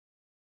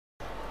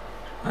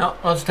Well,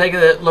 let's take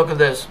a look at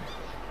this.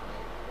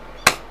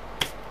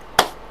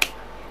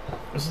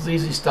 This is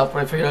easy stuff,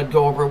 but I figured I'd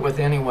go over it with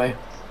you anyway.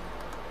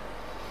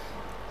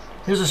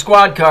 Here's a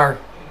squad car.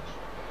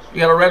 You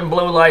got a red and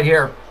blue light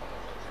here.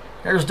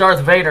 Here's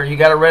Darth Vader. You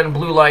got a red and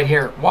blue light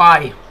here.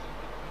 Why?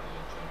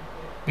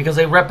 Because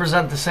they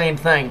represent the same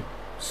thing.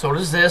 So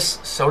does this,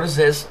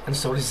 and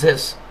so does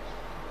this.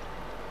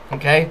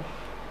 Okay?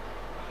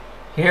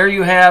 Here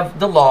you have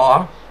the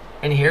law,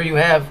 and here you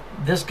have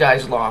this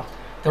guy's law.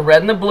 The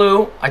red and the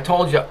blue, I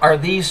told you, are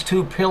these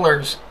two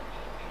pillars.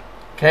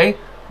 Okay?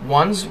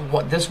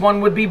 This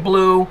one would be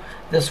blue,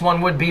 this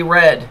one would be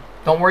red.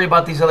 Don't worry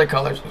about these other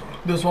colors.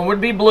 This one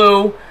would be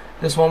blue,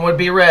 this one would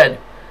be red.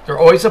 They're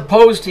always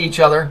opposed to each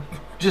other,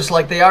 just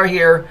like they are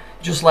here,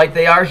 just like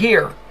they are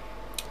here.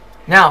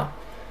 Now,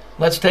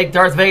 let's take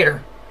Darth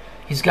Vader.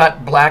 He's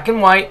got black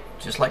and white,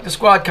 just like the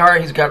squad car.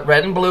 He's got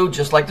red and blue,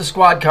 just like the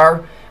squad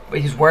car. But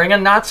he's wearing a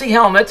Nazi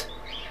helmet.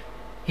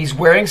 He's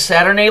wearing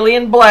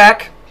Saturnalian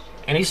black.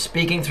 And he's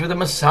speaking through the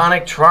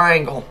Masonic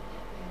triangle.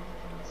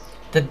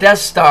 The Death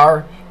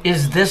Star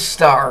is this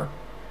star,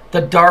 the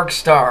Dark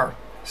Star,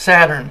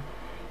 Saturn.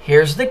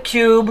 Here's the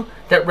cube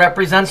that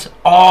represents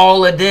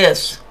all of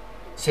this.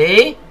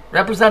 See?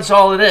 Represents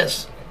all of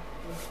this.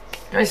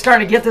 You guys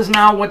starting to get this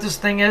now, what this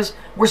thing is?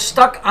 We're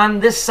stuck on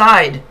this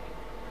side.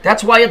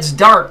 That's why it's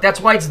dark. That's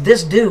why it's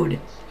this dude.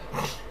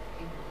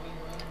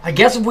 I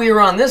guess if we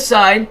were on this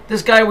side,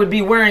 this guy would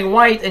be wearing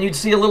white and you'd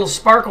see a little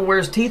sparkle where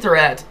his teeth are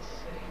at.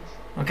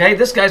 Okay,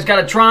 this guy's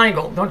got a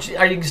triangle. Don't you?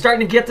 Are you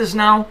starting to get this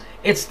now?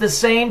 It's the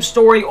same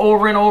story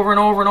over and over and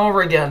over and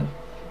over again.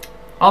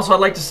 Also, I'd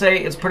like to say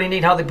it's pretty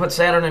neat how they put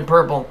Saturn in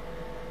purple.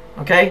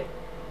 Okay?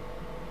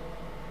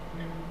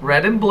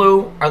 Red and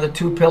blue are the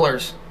two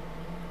pillars.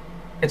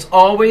 They're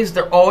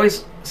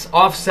always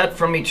offset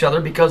from each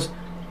other because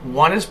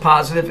one is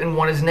positive and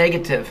one is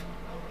negative.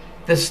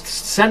 This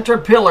center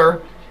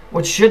pillar,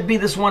 which should be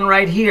this one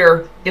right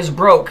here, is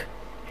broke.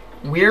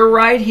 We're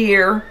right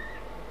here.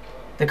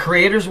 The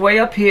Creator's way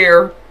up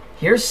here.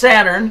 Here's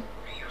Saturn.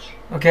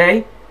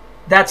 Okay?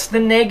 That's the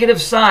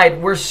negative side.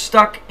 We're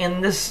stuck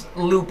in this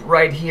loop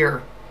right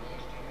here.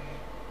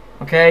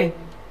 Okay?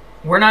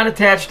 We're not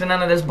attached to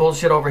none of this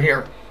bullshit over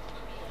here.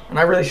 And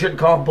I really shouldn't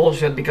call it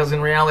bullshit because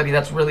in reality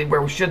that's really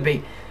where we should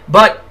be.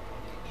 But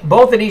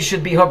both of these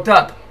should be hooked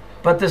up.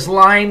 But this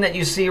line that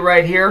you see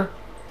right here,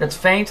 that's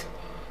faint,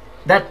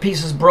 that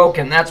piece is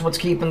broken. That's what's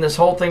keeping this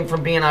whole thing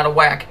from being out of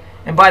whack.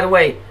 And by the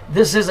way,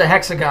 this is a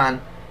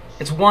hexagon.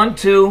 It's 1,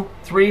 2,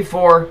 3,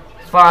 4,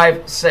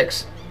 5,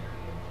 6.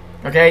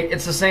 Okay?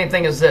 It's the same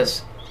thing as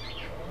this.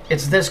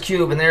 It's this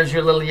cube, and there's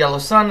your little yellow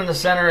sun in the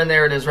center, and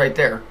there it is right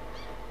there.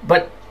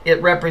 But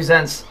it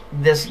represents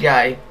this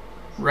guy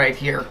right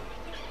here.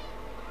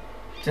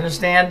 Do you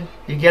understand?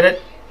 You get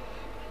it?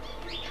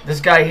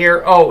 This guy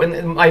here. Oh,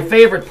 and my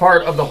favorite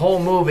part of the whole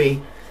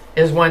movie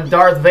is when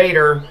Darth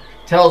Vader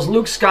tells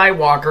Luke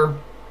Skywalker,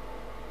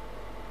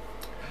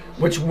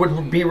 which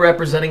would be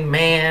representing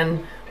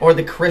man or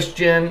the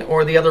Christian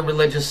or the other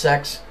religious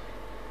sects,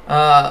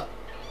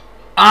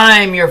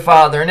 I'm your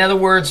father. In other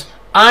words,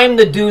 I'm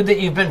the dude that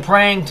you've been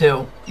praying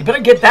to. You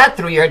better get that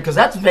through your head because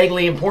that's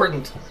vaguely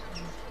important.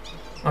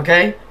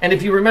 Okay? And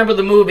if you remember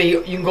the movie,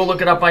 you can go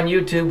look it up on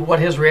YouTube what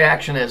his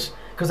reaction is.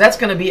 Because that's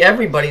going to be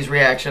everybody's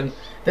reaction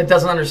that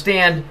doesn't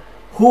understand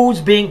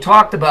who's being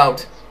talked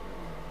about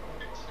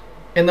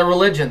in the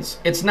religions.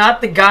 It's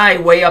not the guy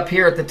way up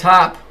here at the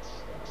top.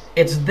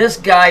 It's this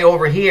guy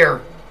over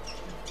here.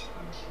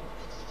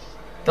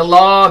 The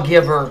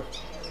lawgiver.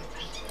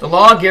 The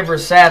lawgiver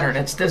is Saturn.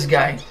 It's this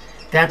guy.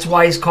 That's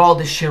why he's called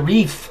the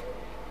Sharif.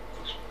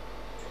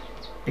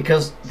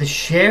 Because the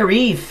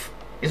Sharif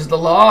is the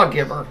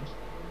lawgiver.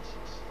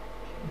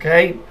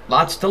 Okay?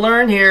 Lots to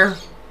learn here.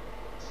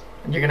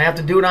 And you're going to have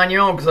to do it on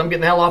your own because I'm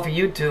getting the hell off of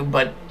YouTube.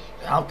 But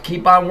I'll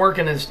keep on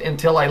working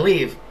until I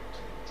leave.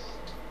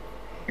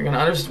 You're going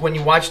to understand when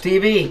you watch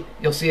TV.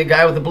 You'll see a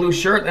guy with a blue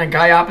shirt and a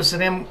guy opposite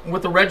him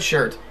with a red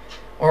shirt.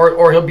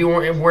 Or he'll be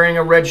wearing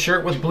a red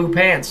shirt with blue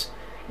pants.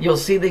 You'll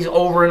see these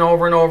over and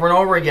over and over and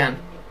over again.